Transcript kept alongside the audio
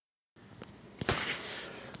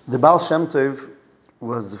The Baal Shem Tov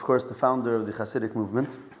was, of course, the founder of the Hasidic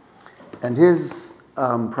movement, and his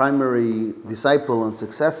primary disciple and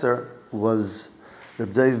successor was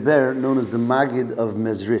Reb Dov Ber, known as the Maggid of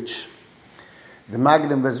Mezrich. The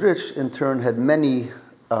Maggid of Mezrich, in turn, had many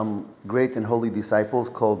great and holy disciples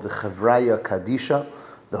called the Chavraya Kadisha,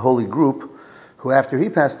 the holy group, who, after he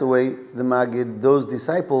passed away, the Maggid, those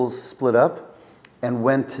disciples split up and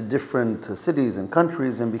went to different cities and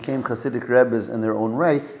countries and became Hasidic Rebbes in their own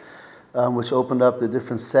right, which opened up the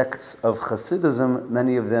different sects of Hasidism,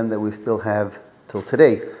 many of them that we still have till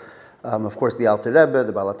today. Of course, the Alter Rebbe,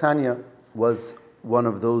 the Baal HaTanya, was one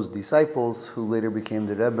of those disciples who later became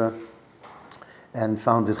the Rebbe and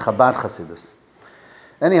founded Chabad Hasidus.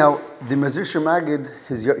 Anyhow, the Mezrich Maggid,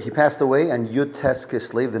 he passed away on Yud Tes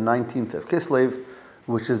Kislev, the 19th of Kislev,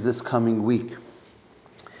 which is this coming week.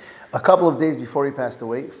 A couple of days before he passed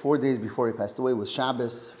away, 4 days before he passed away, was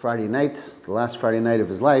Shabbos, Friday night, the last Friday night of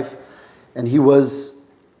his life, and he was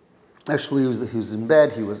in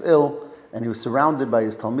bed, he was ill, and he was surrounded by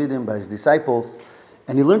his Talmidim, by his disciples,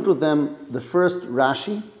 and he learned with them the first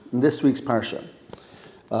Rashi in this week's Parsha.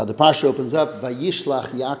 The Parsha opens up,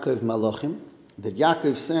 Vayishlach Yaakov Malachim, that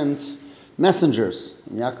Yaakov sent messengers.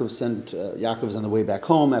 And Yaakov's on the way back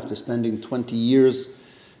home after spending 20 years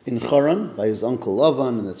in Haran by his uncle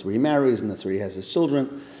Lavan, and that's where he marries, and that's where he has his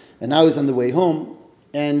children. And now he's on the way home,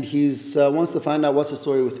 and he wants to find out what's the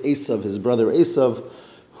story with Esav, his brother Esav,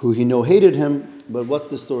 who he hated him, but what's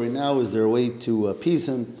the story now? Is there a way to appease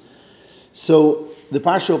him? So the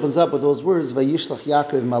Parsha opens up with those words, Vayishlach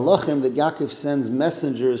Yaakov Malachim, that Yaakov sends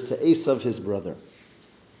messengers to Esav, his brother.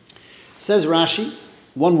 Says Rashi,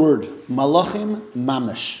 one word, Malachim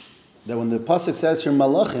Mamish. That when the pasuk says here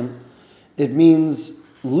Malachim, it means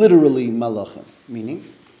literally Malachim. Meaning,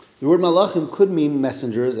 the word Malachim could mean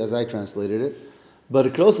messengers, as I translated it, but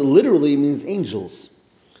it could also literally means angels.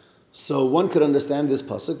 So one could understand this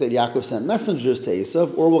pasuk that Yaakov sent messengers to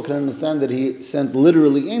Esav, or one could understand that he sent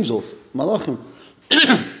literally angels, Malachim.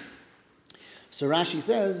 So Rashi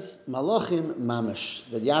says, Malachim Mamish,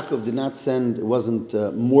 that Yaakov did not send, it wasn't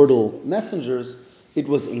mortal messengers, it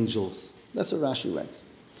was angels. That's what Rashi writes.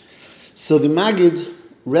 So the Maggid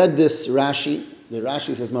read this Rashi, the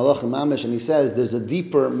Rashi says Malachim Mamish, and he says there's a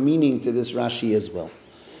deeper meaning to this Rashi as well.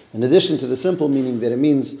 In addition to the simple meaning that it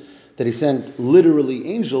means that he sent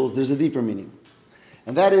literally angels, there's a deeper meaning.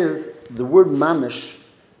 And that is, the word Mamish,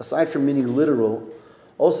 aside from meaning literal,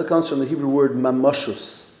 also comes from the Hebrew word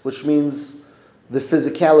Mamashus, which means the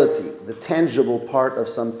physicality, the tangible part of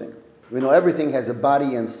something. We know everything has a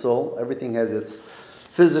body and soul. Everything has its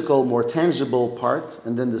physical, more tangible part,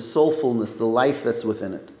 and then the soulfulness, the life that's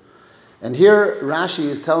within it. And here Rashi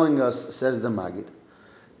is telling us, says the Maggid,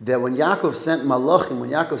 that when Yaakov sent malachim, when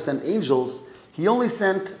Yaakov sent angels, he only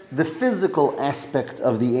sent the physical aspect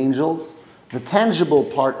of the angels, the tangible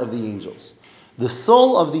part of the angels. The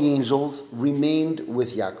soul of the angels remained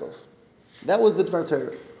with Yaakov. That was the Dvar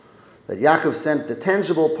Torah. That Yaakov sent the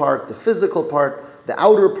tangible part, the physical part, the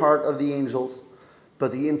outer part of the angels,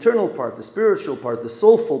 but the internal part, the spiritual part, the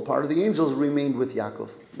soulful part of the angels remained with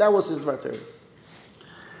Yaakov. That was his Dvar Torah.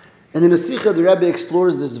 And in the Sikha, the Rebbe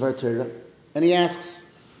explores this Dvar Torah, and he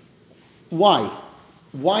asks, why?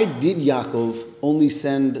 Why did Yaakov only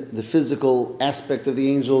send the physical aspect of the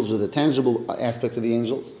angels or the tangible aspect of the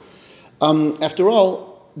angels? After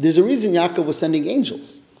all, there's a reason Yaakov was sending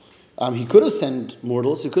angels. He could have sent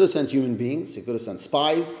mortals, he could have sent human beings, he could have sent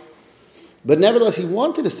spies, but nevertheless he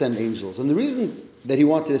wanted to send angels. And the reason that he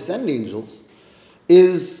wanted to send angels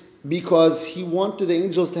is because he wanted the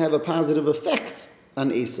angels to have a positive effect on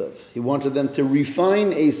Esav. He wanted them to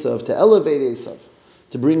refine Esav, to elevate Esav,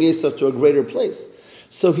 to bring Esav to a greater place.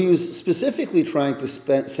 So he was specifically trying to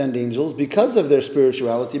send angels because of their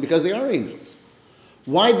spirituality, because they are angels.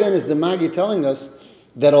 Why then is the Maggid telling us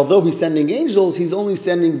that although he's sending angels, he's only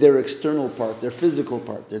sending their external part, their physical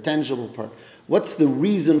part, their tangible part? What's the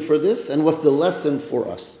reason for this, and what's the lesson for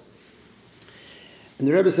us? And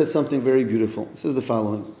the Rebbe says something very beautiful. He says the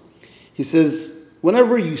following. He says,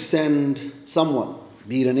 whenever you send someone,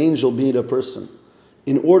 be it an angel, be it a person,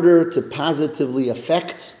 in order to positively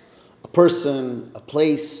affect a person, a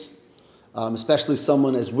place, especially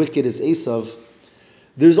someone as wicked as Esav,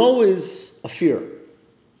 there's always a fear.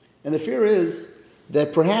 And the fear is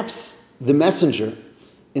that perhaps the messenger,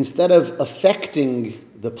 instead of affecting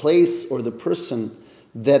the place or the person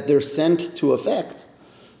that they're sent to affect,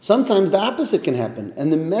 sometimes the opposite can happen,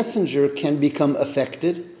 and the messenger can become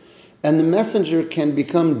affected, and the messenger can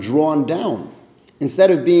become drawn down.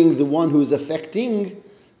 Instead of being the one who's affecting,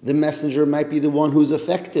 the messenger might be the one who's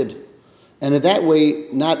affected. And in that way,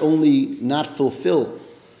 not only not fulfill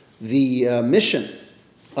the mission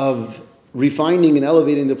of refining and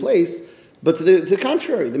elevating the place, but to the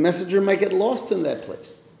contrary, the messenger might get lost in that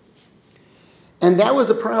place. And that was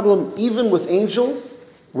a problem even with angels.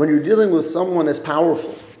 When you're dealing with someone as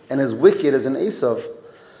powerful and as wicked as an Esav,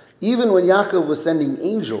 even when Yaakov was sending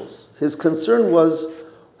angels, his concern was,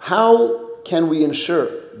 how can we ensure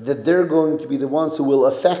that they're going to be the ones who will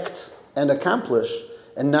affect and accomplish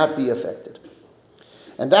and not be affected?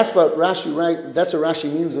 And that's what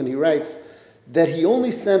Rashi means when he writes that he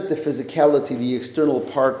only sent the physicality, the external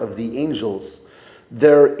part of the angels.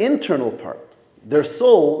 Their internal part, their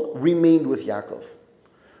soul, remained with Yaakov.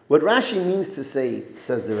 What Rashi means to say,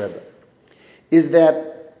 says the Rebbe, is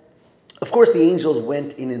that, of course, the angels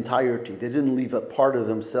went in entirety. They didn't leave a part of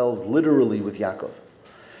themselves literally with Yaakov.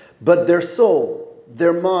 But their soul,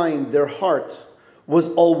 their mind, their heart was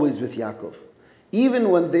always with Yaakov. Even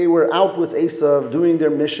when they were out with Esav, doing their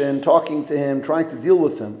mission, talking to him, trying to deal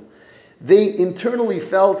with him, they internally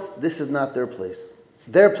felt this is not their place.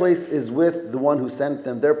 Their place is with the one who sent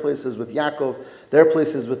them. Their place is with Yaakov. Their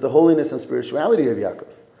place is with the holiness and spirituality of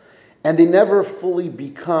Yaakov. And they never fully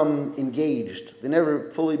become engaged. They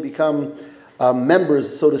never fully become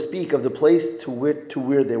members, so to speak, of the place to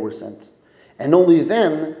where they were sent. And only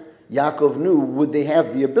then, Yaakov knew, would they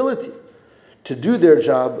have the ability to do their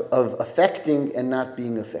job of affecting and not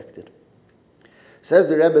being affected. Says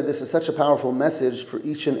the Rebbe, this is such a powerful message for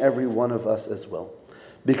each and every one of us as well.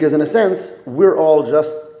 Because in a sense, we're all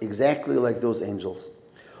just exactly like those angels.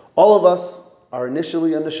 All of us are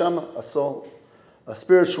initially a neshama, a soul, a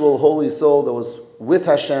spiritual, holy soul that was with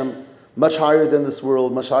Hashem, much higher than this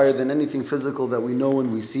world, much higher than anything physical that we know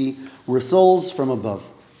and we see. We're souls from above.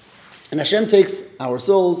 And Hashem takes our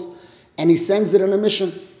souls and He sends it on a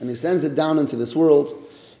mission, and He sends it down into this world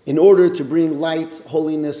in order to bring light,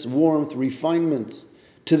 holiness, warmth, refinement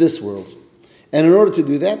to this world. And in order to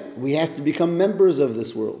do that, we have to become members of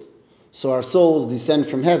this world. So our souls descend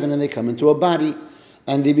from heaven and they come into a body,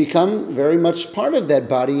 and they become very much part of that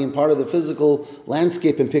body and part of the physical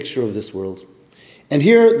landscape and picture of this world. And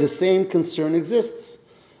here the same concern exists.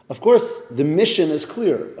 Of course, the mission is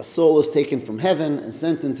clear. A soul is taken from heaven and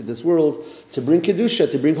sent into this world to bring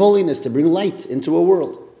Kedusha, to bring holiness, to bring light into a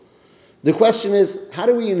world. The question is, how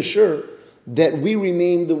do we ensure that we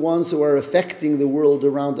remain the ones who are affecting the world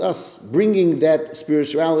around us, bringing that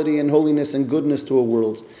spirituality and holiness and goodness to a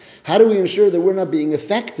world? How do we ensure that we're not being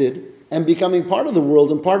affected and becoming part of the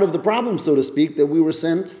world and part of the problem, so to speak, that we were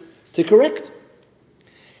sent to correct?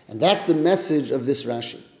 And that's the message of this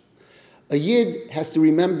Rashi. A Yid has to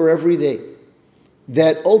remember every day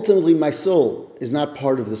that ultimately my soul is not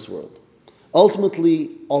part of this world.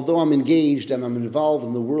 Ultimately, although I'm engaged and I'm involved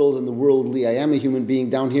in the world and the worldly, I am a human being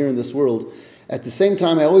down here in this world. At the same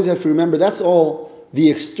time, I always have to remember that's all the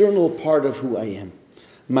external part of who I am.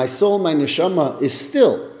 My soul, my neshama, is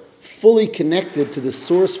still fully connected to the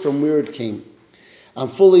source from where it came. I'm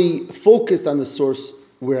fully focused on the source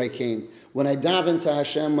where I came. When I daven to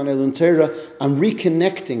Hashem, when I learn Torah, I'm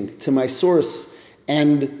reconnecting to my source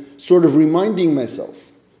and sort of reminding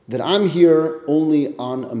myself that I'm here only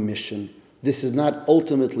on a mission. This is not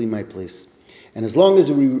ultimately my place. And as long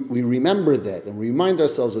as we remember that and remind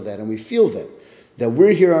ourselves of that and we feel that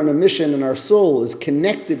we're here on a mission and our soul is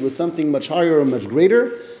connected with something much higher and much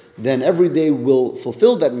greater, then every day we'll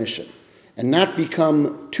fulfill that mission and not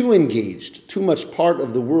become too engaged, too much part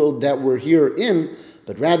of the world that we're here in,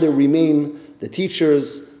 but rather remain the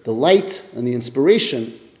teachers, the light, and the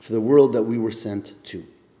inspiration for the world that we were sent to.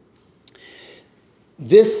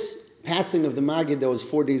 This passing of the Magid that was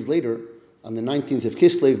 4 days later, on the 19th of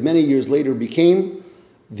Kislev, many years later, became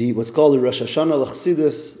what's called the Rosh Hashanah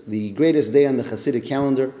L'Chassidus, the greatest day on the Hasidic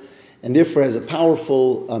calendar, and therefore has a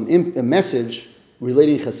powerful a message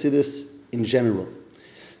relating Chassidus in general.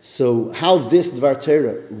 So how this Dvar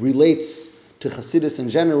Torah relates to Chassidus in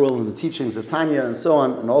general and the teachings of Tanya and so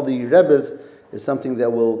on, and all the Rebbes, is something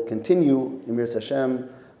that will continue in Mir Hashem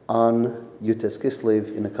on Yutes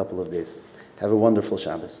Kislev in a couple of days. Have a wonderful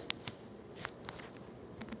Shabbos.